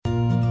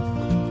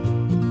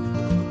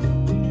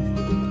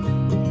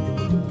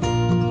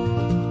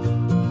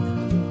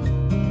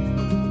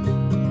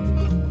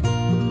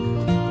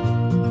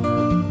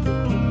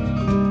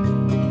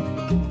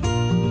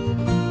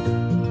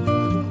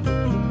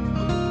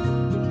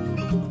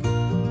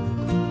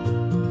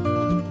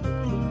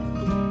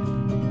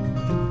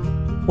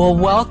Well,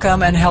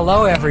 welcome and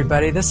hello,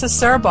 everybody. This is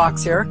Sarah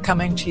Boxer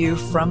coming to you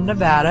from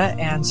Nevada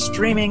and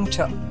streaming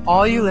to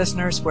all you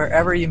listeners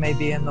wherever you may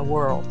be in the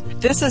world.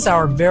 This is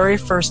our very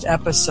first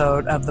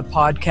episode of the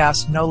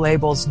podcast, No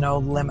Labels, No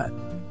Limit.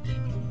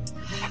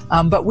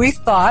 But we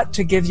thought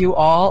to give you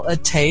all a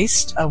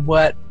taste of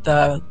what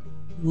the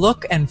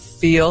look and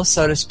feel,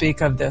 so to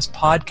speak, of this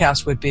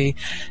podcast would be,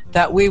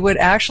 that we would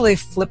actually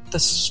flip the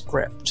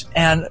script.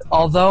 And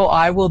although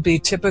I will be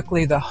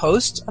typically the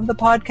host of the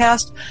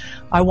podcast,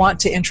 I want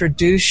to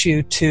introduce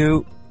you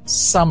to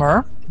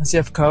Summer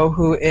Zivko,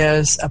 who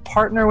is a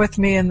partner with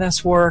me in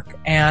this work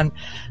and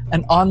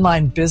an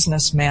online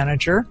business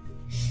manager.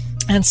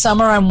 And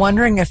Summer, I'm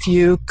wondering if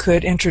you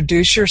could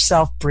introduce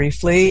yourself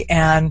briefly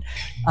and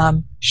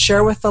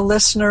share with the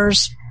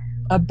listeners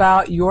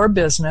about your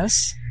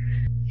business.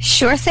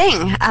 Sure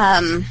thing.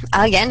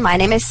 Again, my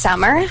name is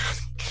Summer.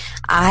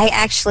 I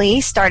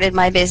actually started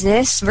my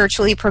business,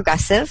 Virtually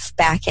Progressive,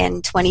 back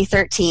in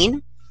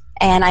 2013,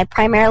 and I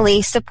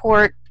primarily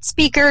support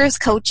speakers,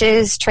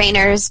 coaches,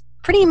 trainers,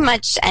 pretty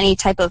much any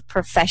type of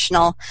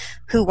professional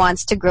who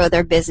wants to grow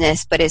their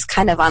business but is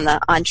kind of on the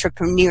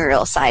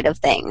entrepreneurial side of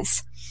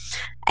things.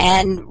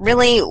 And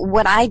really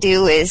what I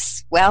do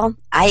is, well,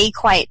 I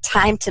equate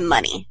time to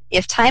money.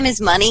 If time is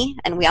money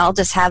and we all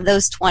just have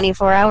those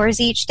 24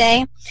 hours each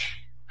day,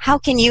 how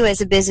can you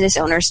as a business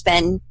owner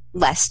spend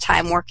less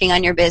time working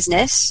on your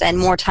business and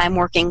more time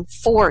working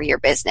for your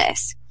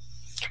business?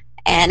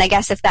 And I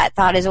guess if that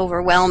thought is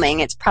overwhelming,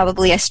 it's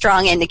probably a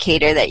strong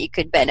indicator that you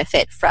could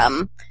benefit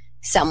from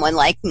someone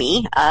like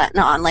me, an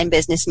online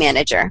business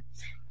manager.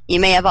 You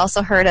may have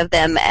also heard of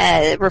them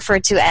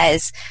referred to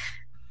as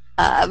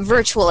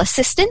virtual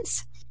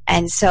assistants.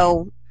 And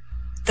so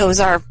those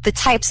are the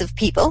types of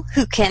people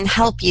who can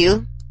help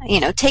you,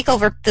 take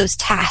over those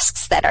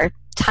tasks that are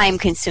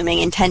time-consuming,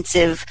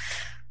 intensive,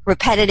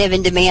 repetitive,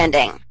 and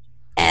demanding,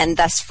 and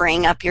thus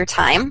freeing up your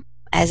time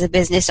as a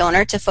business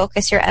owner to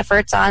focus your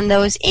efforts on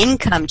those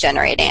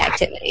income-generating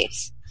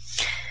activities.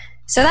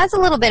 So that's a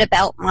little bit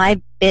about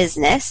my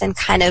business and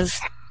kind of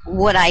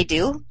what I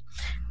do.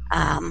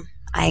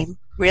 I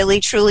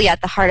really, truly,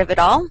 at the heart of it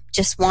all,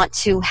 just want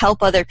to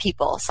help other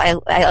people.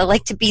 So I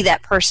like to be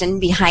that person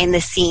behind the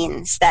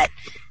scenes that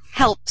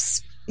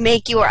helps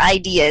make your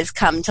ideas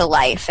come to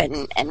life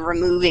and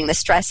removing the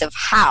stress of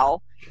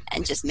how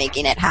and just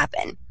making it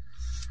happen.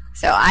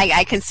 So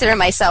I consider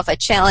myself a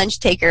challenge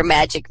taker,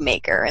 magic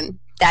maker, and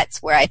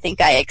that's where I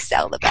think I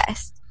excel the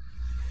best.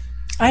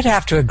 I'd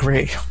have to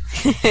agree.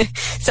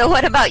 So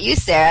what about you,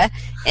 Sarah?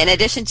 In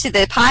addition to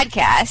the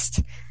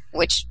podcast,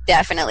 which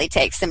definitely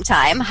takes some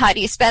time, how do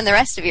you spend the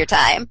rest of your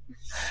time?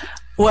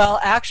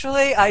 Well,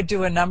 actually, I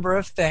do a number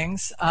of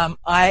things.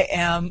 I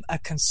am a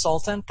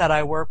consultant that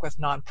I work with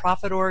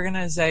nonprofit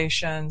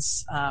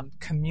organizations,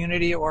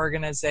 community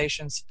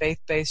organizations,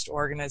 faith-based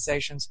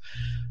organizations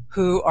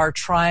who are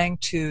trying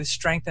to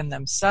strengthen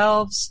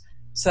themselves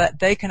so that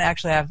they can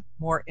actually have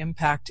more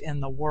impact in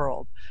the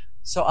world.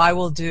 So I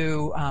will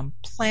do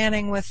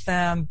planning with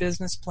them,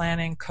 business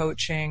planning,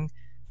 coaching,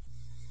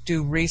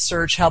 do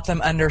research, help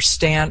them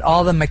understand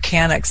all the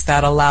mechanics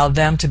that allow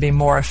them to be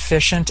more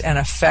efficient and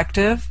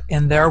effective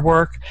in their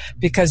work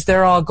because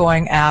they're all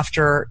going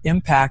after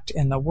impact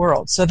in the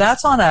world. So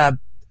that's on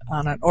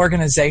an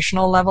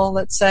organizational level,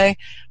 let's say,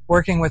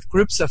 working with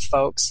groups of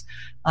folks.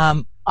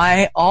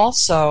 I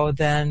also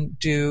then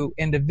do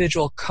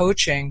individual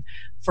coaching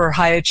for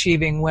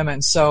high-achieving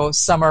women. So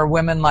some are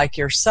women like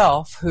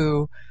yourself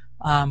who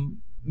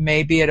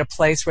may be at a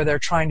place where they're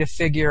trying to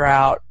figure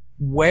out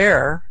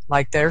where,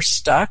 like they're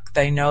stuck,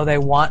 they know they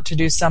want to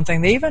do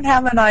something, they even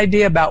have an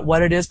idea about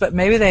what it is, but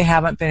maybe they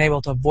haven't been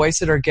able to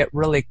voice it or get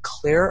really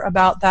clear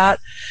about that.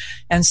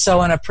 And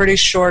so in a pretty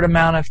short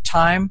amount of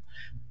time,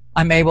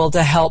 I'm able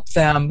to help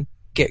them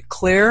get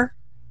clear,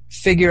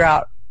 figure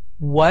out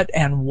what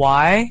and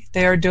why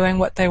they are doing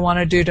what they want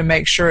to do to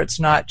make sure it's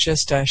not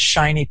just a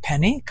shiny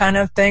penny kind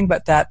of thing,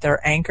 but that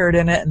they're anchored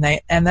in it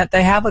and that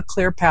they have a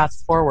clear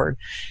path forward.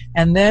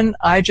 And then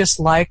I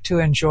just like to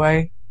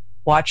enjoy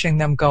watching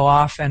them go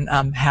off and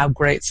have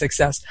great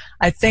success.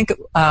 I think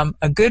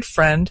a good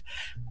friend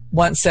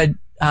once said,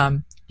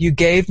 you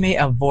gave me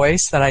a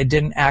voice that I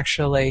didn't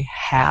actually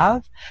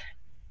have.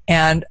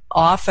 And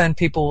often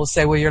people will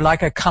say, well, you're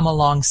like a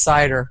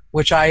come-along-sider,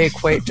 which I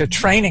equate to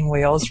training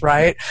wheels,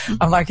 right?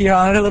 I'm like, you're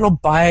on a little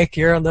bike,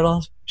 you're a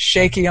little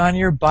shaky on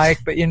your bike,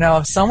 but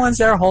if someone's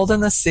there holding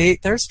the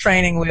seat, there's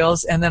training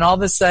wheels, and then all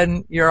of a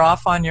sudden you're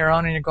off on your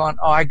own and you're going,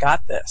 oh, I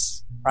got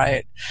this,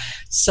 right?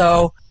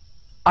 So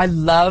I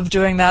love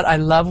doing that. I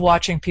love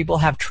watching people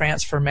have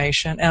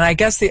transformation. And I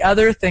guess the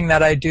other thing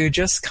that I do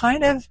just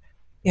kind of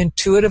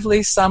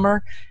intuitively,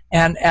 Summer,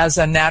 and as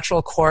a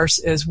natural course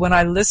is when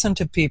I listen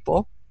to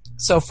people.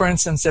 So for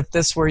instance, if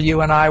this were you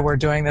and I were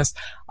doing this,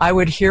 I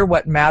would hear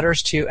what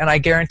matters to you. And I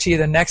guarantee you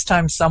the next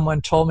time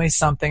someone told me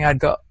something, I'd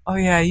go, oh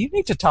yeah, you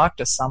need to talk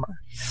to Summer.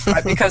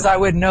 Right? Because I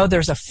would know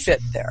there's a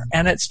fit there.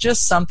 And it's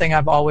just something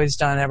I've always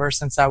done ever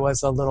since I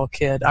was a little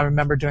kid. I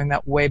remember doing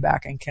that way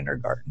back in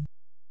kindergarten.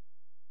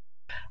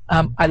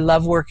 I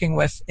love working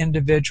with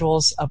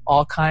individuals of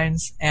all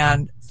kinds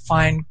and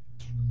find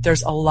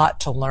there's a lot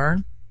to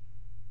learn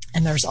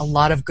and there's a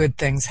lot of good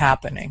things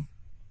happening.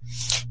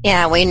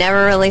 Yeah, we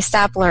never really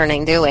stop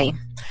learning, do we?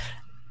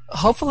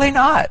 Hopefully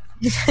not.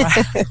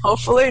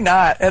 Hopefully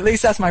not. At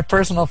least that's my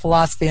personal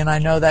philosophy, and I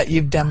know that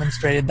you've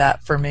demonstrated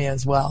that for me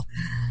as well.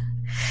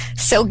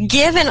 So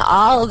given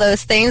all of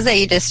those things that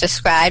you just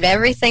described,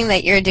 everything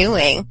that you're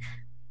doing,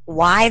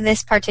 why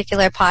this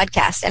particular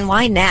podcast and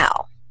why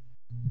now?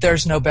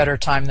 There's no better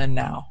time than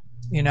now.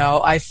 You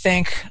know, I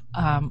think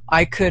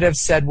I could have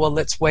said, well,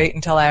 let's wait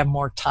until I have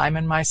more time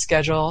in my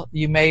schedule.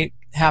 You may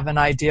have an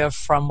idea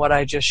from what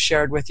I just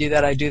shared with you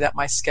that I do that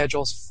my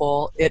schedule's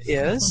full. It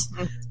is.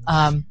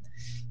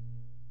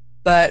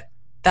 But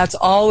that's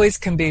always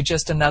can be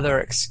just another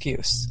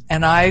excuse.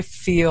 And I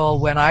feel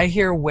when I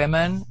hear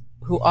women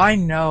who I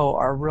know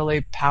are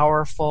really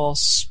powerful,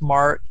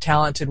 smart,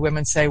 talented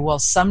women say, well,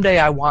 someday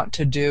I want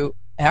to do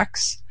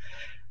X.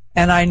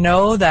 And I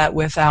know that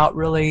without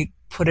really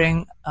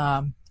putting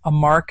a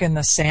mark in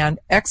the sand,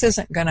 X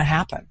isn't going to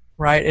happen,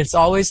 right? It's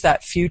always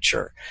that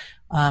future.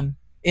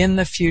 In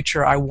the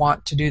future, I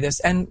want to do this.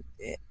 And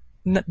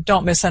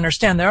don't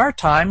misunderstand, there are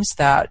times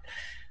that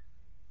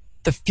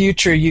the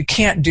future, you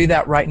can't do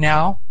that right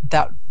now,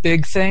 that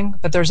big thing,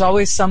 but there's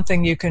always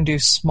something you can do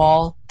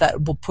small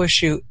that will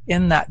push you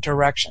in that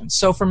direction.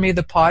 So for me,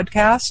 the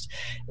podcast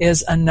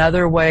is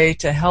another way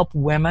to help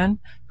women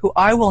who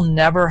I will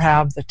never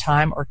have the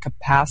time or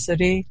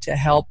capacity to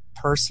help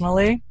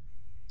personally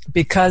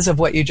because of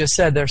what you just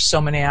said. There's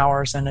so many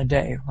hours in a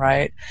day,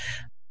 right?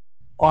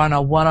 On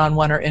a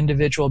one-on-one or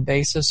individual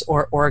basis,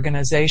 or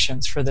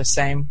organizations for the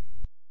same.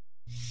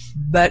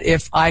 But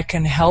if I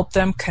can help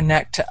them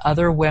connect to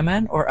other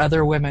women or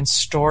other women's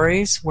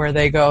stories where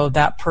they go,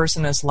 that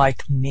person is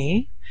like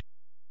me.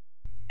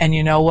 And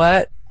you know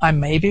what? I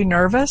may be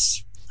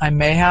nervous. I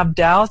may have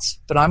doubts,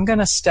 but I'm going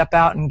to step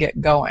out and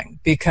get going,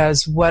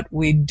 because what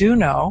we do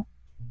know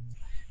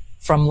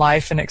from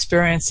life and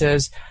experience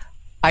is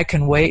I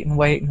can wait and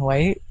wait and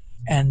wait,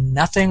 and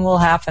nothing will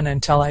happen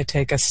until I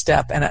take a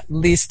step. And at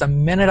least the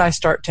minute I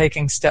start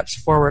taking steps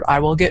forward, I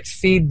will get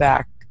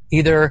feedback.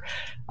 Either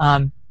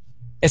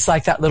it's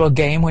like that little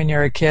game when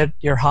you're a kid,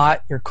 you're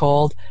hot, you're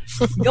cold,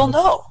 you'll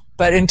know.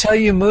 But until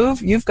you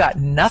move, you've got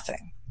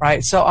nothing,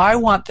 right? So I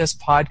want this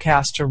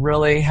podcast to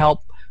really help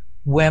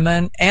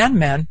women and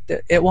men.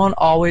 It won't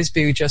always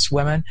be just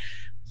women,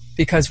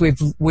 because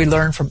we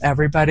learn from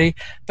everybody.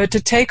 But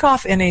to take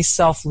off any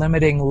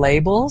self-limiting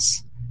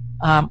labels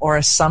or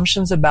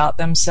assumptions about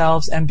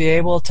themselves and be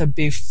able to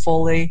be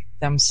fully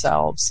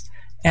themselves.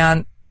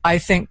 And I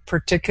think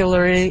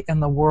particularly in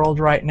the world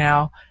right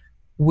now,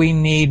 we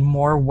need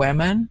more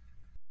women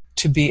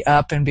to be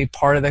up and be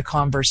part of the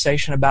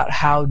conversation about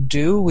how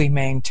do we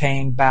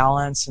maintain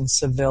balance and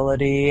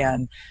civility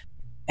and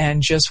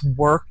just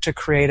work to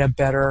create a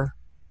better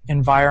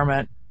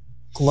environment,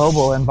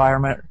 global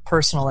environment,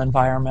 personal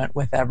environment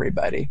with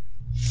everybody.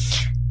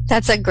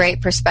 That's a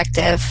great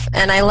perspective.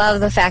 And I love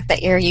the fact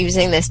that you're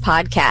using this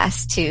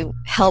podcast to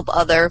help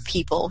other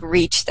people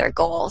reach their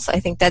goals.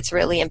 I think that's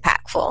really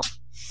impactful.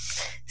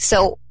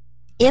 So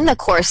in the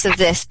course of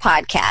this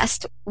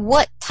podcast,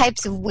 what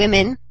types of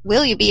women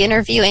will you be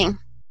interviewing?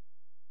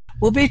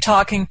 We'll be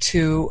talking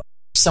to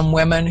some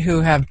women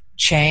who have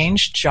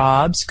changed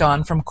jobs,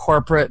 gone from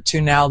corporate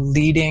to now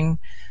leading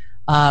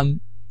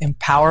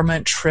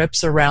empowerment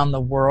trips around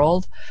the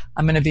world.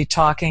 I'm going to be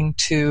talking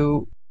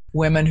to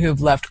women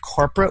who've left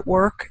corporate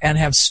work and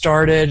have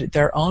started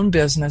their own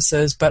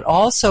businesses, but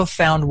also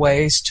found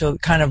ways to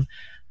kind of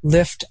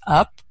lift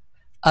up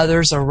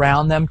others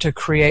around them to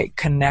create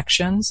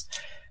connections.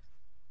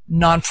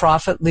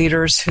 Nonprofit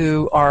leaders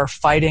who are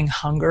fighting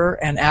hunger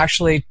and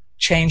actually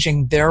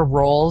changing their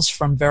roles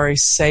from very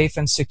safe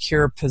and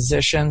secure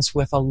positions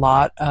with a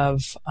lot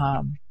of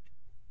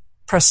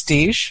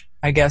prestige,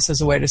 I guess is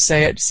a way to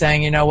say it,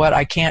 saying, you know what,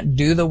 I can't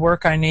do the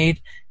work I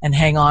need and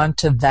hang on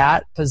to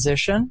that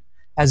position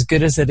as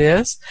good as it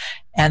is,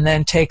 and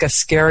then take a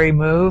scary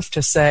move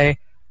to say,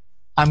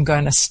 I'm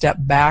going to step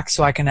back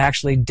so I can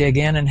actually dig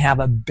in and have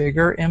a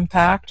bigger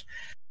impact.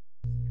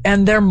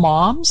 And they're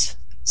moms.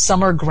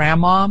 Some are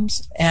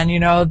grandmoms,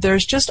 and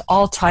there's just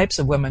all types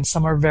of women.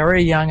 Some are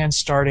very young and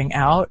starting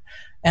out,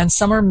 and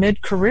some are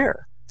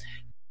mid-career.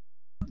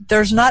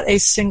 There's not a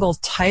single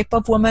type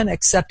of woman,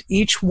 except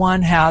each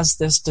one has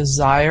this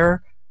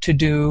desire to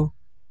do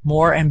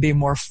more and be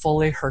more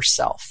fully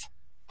herself.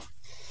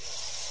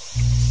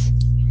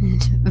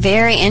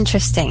 Very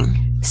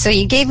interesting. So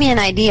you gave me an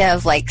idea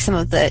of some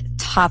of the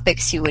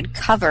topics you would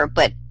cover,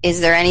 but is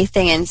there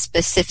anything in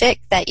specific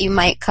that you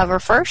might cover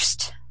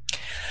first?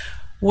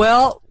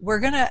 Well, we're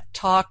going to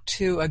talk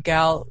to a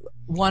gal.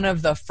 One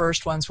of the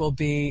first ones will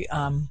be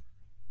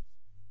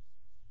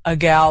a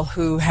gal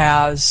who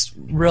has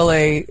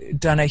really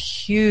done a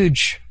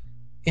huge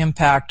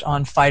impact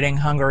on fighting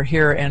hunger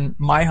here in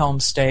my home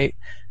state,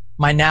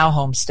 my now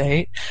home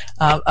state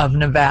of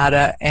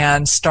Nevada,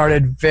 and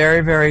started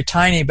very, very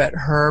tiny, but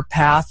her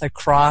path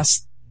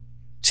across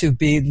to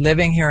be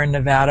living here in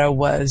Nevada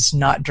was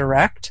not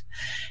direct.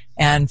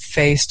 and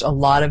faced a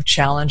lot of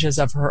challenges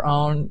of her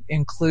own,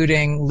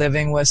 including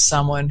living with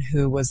someone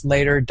who was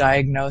later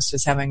diagnosed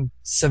as having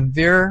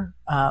severe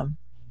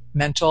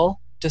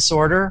mental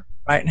disorder,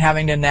 right, and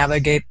having to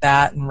navigate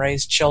that and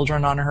raise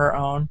children on her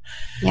own.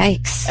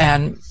 Yikes.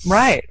 And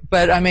right,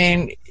 but I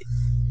mean,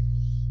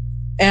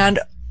 and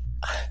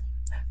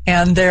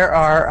there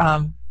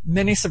are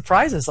many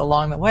surprises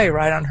along the way,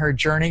 right, on her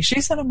journey.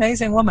 She's an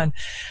amazing woman.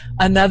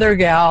 Another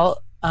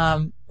gal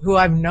who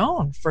I've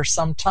known for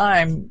some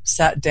time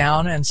sat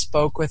down and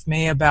spoke with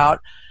me about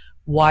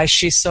why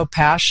she's so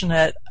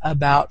passionate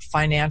about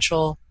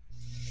financial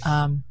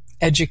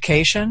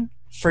education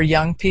for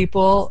young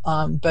people,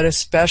 but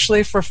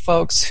especially for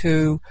folks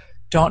who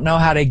don't know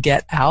how to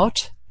get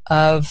out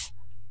of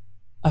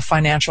a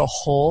financial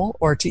hole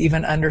or to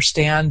even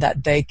understand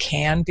that they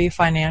can be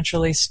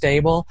financially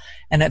stable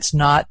and it's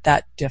not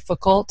that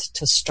difficult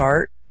to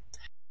start.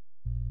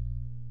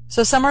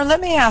 So Summer, let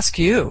me ask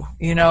you,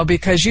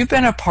 because you've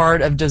been a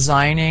part of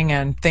designing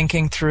and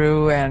thinking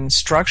through and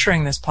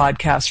structuring this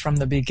podcast from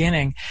the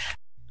beginning.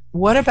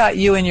 What about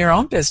you in your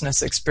own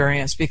business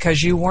experience?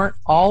 Because you weren't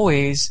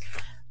always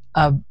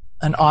an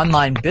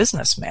online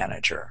business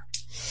manager.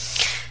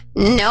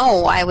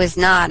 No, I was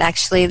not.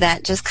 Actually,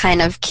 that just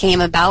kind of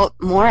came about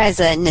more as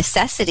a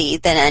necessity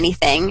than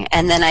anything.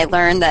 And then I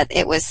learned that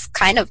it was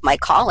kind of my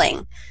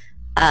calling.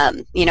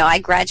 I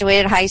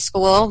graduated high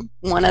school,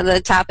 one of the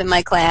top in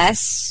my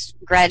class,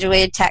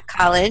 graduated tech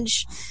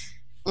college,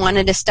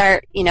 wanted to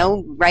start,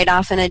 right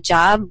off in a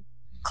job,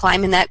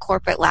 climbing that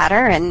corporate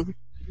ladder. And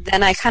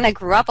then I kind of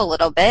grew up a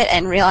little bit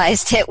and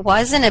realized it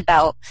wasn't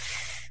about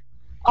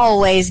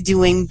always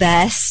doing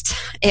best.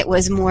 It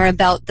was more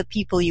about the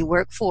people you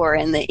work for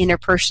and the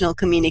interpersonal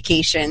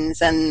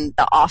communications and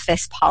the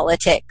office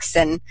politics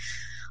and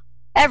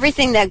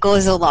everything that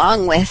goes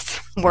along with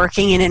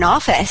working in an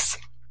office.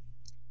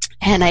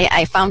 And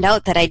I found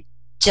out that I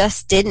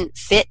just didn't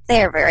fit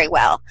there very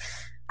well.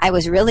 I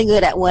was really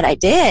good at what I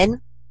did,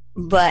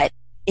 but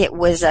it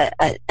was a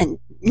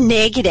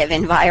negative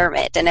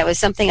environment, and it was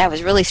something I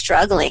was really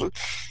struggling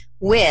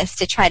with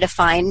to try to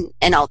find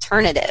an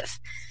alternative.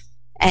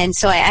 And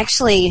so I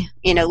actually,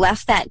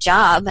 left that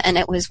job, and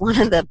it was one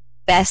of the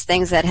best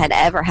things that had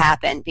ever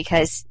happened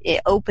because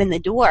it opened the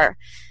door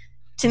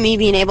to me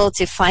being able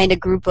to find a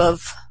group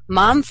of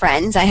mom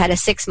friends. I had a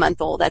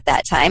 6-month-old at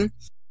that time.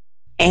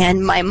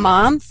 And my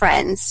mom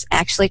friends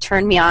actually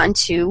turned me on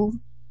to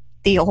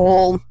the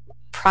whole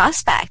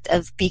prospect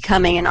of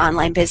becoming an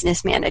online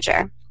business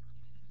manager.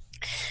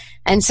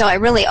 And so I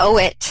really owe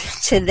it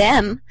to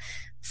them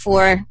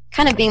for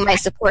kind of being my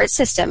support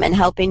system and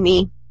helping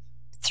me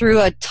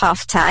through a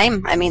tough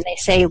time. I mean, they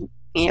say,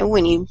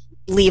 when you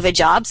leave a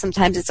job,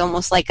 sometimes it's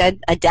almost like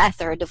a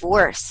death or a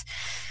divorce.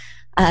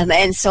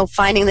 And so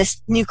finding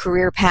this new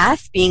career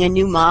path, being a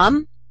new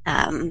mom,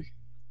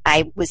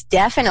 I was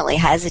definitely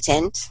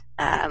hesitant.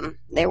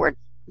 There were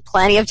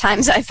plenty of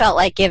times I felt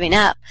like giving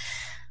up.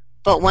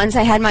 But once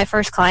I had my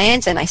first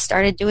client and I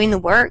started doing the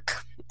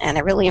work and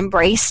I really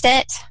embraced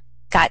it,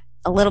 got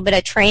a little bit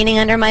of training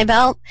under my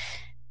belt,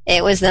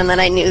 it was then that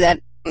I knew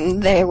that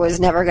there was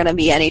never going to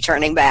be any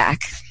turning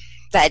back.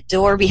 That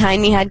door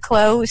behind me had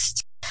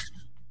closed,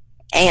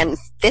 and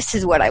this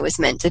is what I was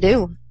meant to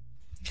do.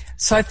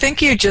 So I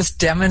think you just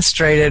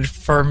demonstrated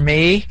for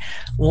me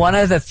one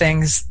of the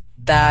things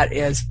that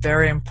is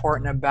very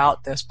important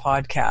about this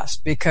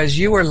podcast, because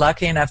you were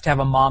lucky enough to have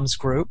a mom's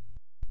group.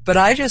 But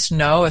I just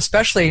know,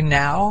 especially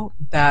now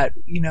that,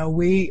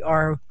 we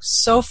are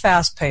so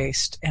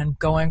fast-paced and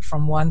going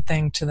from one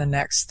thing to the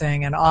next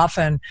thing. And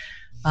often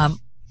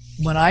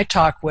when I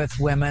talk with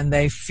women,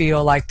 they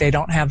feel like they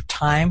don't have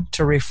time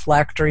to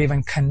reflect or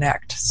even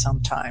connect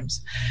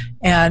sometimes.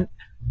 And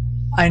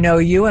I know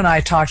you and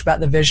I talked about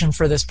the vision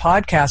for this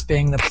podcast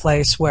being the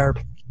place where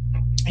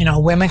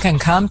women can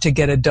come to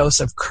get a dose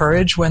of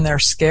courage when they're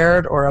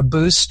scared, or a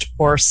boost,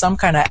 or some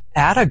kind of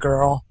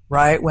atta-girl,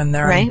 right, when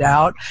they're in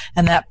doubt.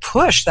 And that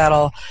push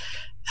that'll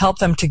help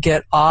them to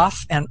get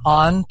off and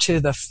on to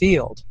the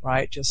field,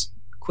 right? Just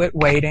quit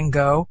waiting,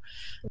 go.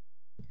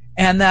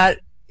 And that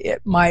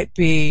it might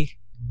be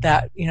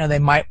that, they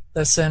might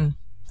listen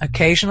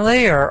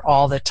occasionally or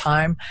all the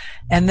time.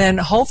 And then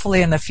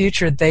hopefully in the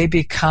future, they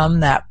become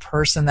that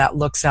person that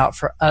looks out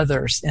for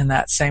others in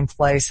that same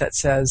place that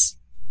says,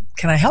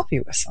 can I help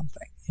you with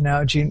something?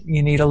 Do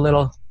you need a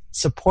little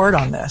support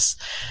on this?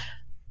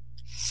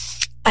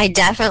 I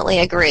definitely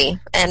agree.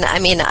 And I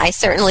mean, I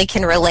certainly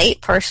can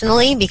relate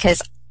personally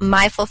because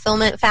my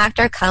fulfillment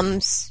factor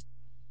comes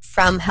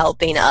from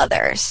helping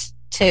others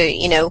to,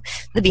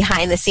 the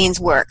behind the scenes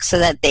work so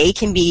that they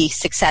can be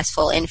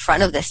successful in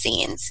front of the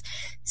scenes.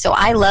 So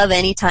I love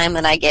any time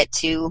that I get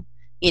to,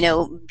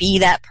 be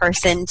that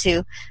person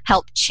to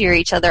help cheer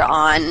each other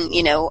on,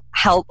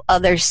 help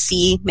others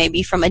see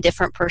maybe from a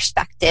different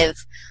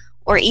perspective,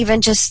 or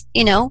even just,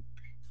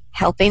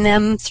 helping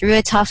them through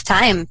a tough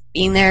time,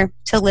 being there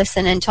to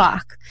listen and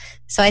talk.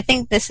 So I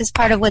think this is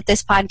part of what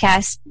this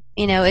podcast,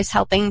 is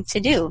helping to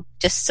do,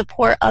 just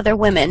support other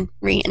women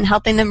and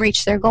helping them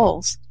reach their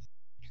goals.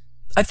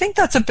 I think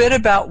that's a bit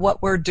about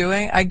what we're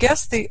doing. I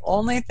guess the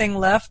only thing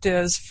left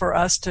is for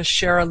us to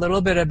share a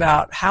little bit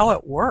about how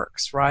it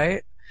works,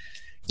 right?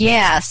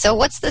 Yeah, so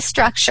what's the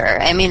structure?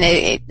 I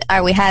mean,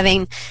 are we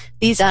having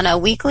these on a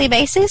weekly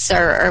basis,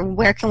 or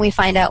where can we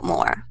find out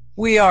more?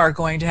 We are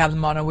going to have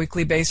them on a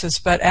weekly basis,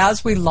 but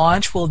as we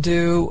launch, we'll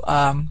do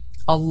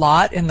a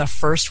lot in the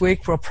first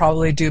week. We'll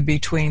probably do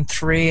between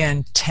 3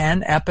 and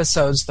 10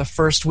 episodes the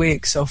first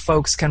week, so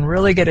folks can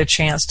really get a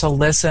chance to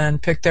listen,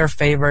 pick their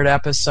favorite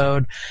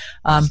episode.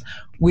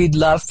 We'd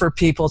love for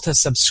people to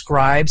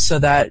subscribe so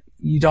that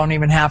you don't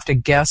even have to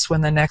guess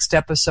when the next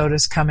episode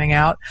is coming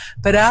out.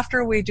 But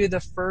after we do the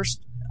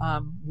first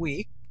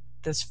week,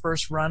 this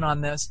first run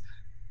on this,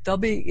 they'll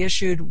be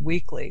issued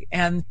weekly.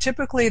 And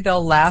typically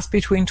they'll last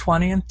between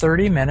 20 and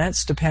 30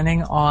 minutes,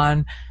 depending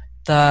on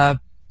the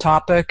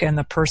topic and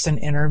the person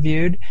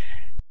interviewed.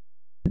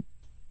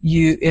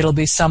 It'll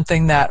be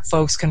something that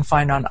folks can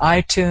find on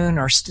iTunes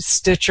or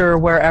Stitcher,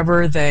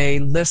 wherever they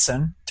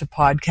listen to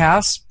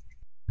podcasts.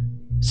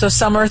 So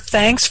Summer,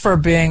 thanks for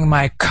being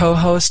my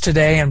co-host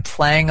today and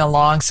playing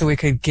along so we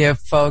could give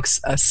folks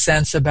a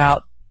sense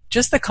about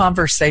just the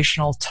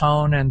conversational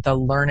tone and the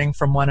learning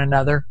from one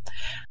another.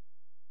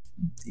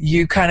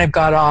 You kind of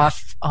got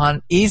off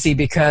on easy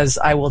because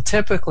I will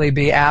typically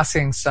be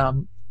asking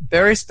some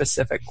very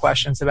specific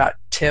questions about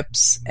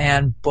tips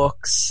and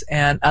books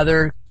and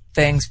other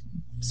things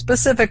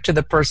specific to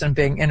the person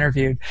being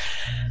interviewed.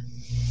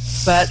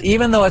 But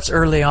even though it's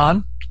early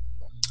on,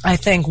 I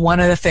think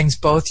one of the things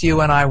both you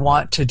and I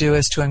want to do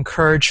is to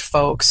encourage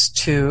folks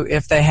to,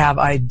 if they have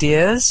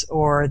ideas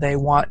or they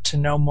want to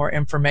know more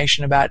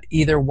information about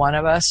either one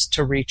of us,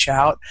 to reach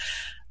out.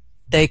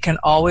 They can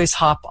always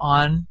hop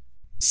on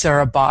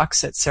Sarah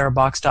Box at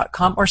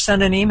sarahbox.com or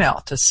send an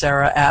email to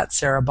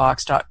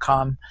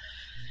sarah@sarahbox.com.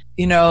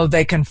 You know,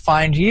 they can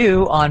find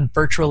you on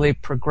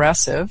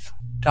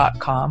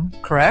virtuallyprogressive.com,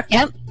 correct?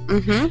 Yep.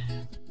 Mm-hmm.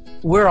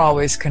 We're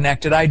always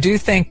connected. I do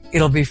think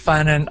it'll be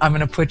fun, and I'm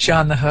going to put you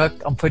on the hook.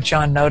 I'll put you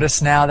on notice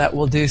now that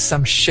we'll do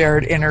some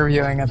shared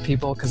interviewing of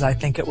people, because I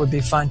think it would be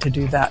fun to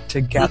do that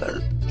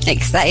together.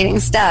 Exciting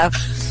stuff.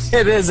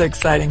 It is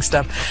exciting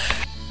stuff.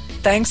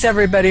 Thanks,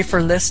 everybody,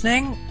 for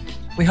listening.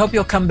 We hope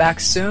you'll come back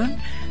soon,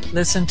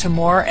 listen to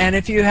more, and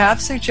if you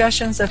have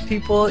suggestions of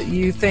people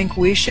you think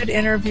we should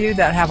interview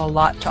that have a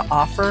lot to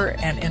offer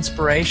and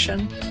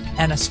inspiration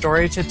and a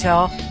story to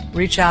tell,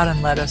 reach out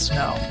and let us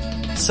know.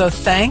 So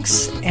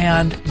thanks,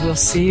 and we'll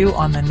see you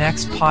on the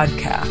next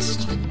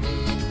podcast.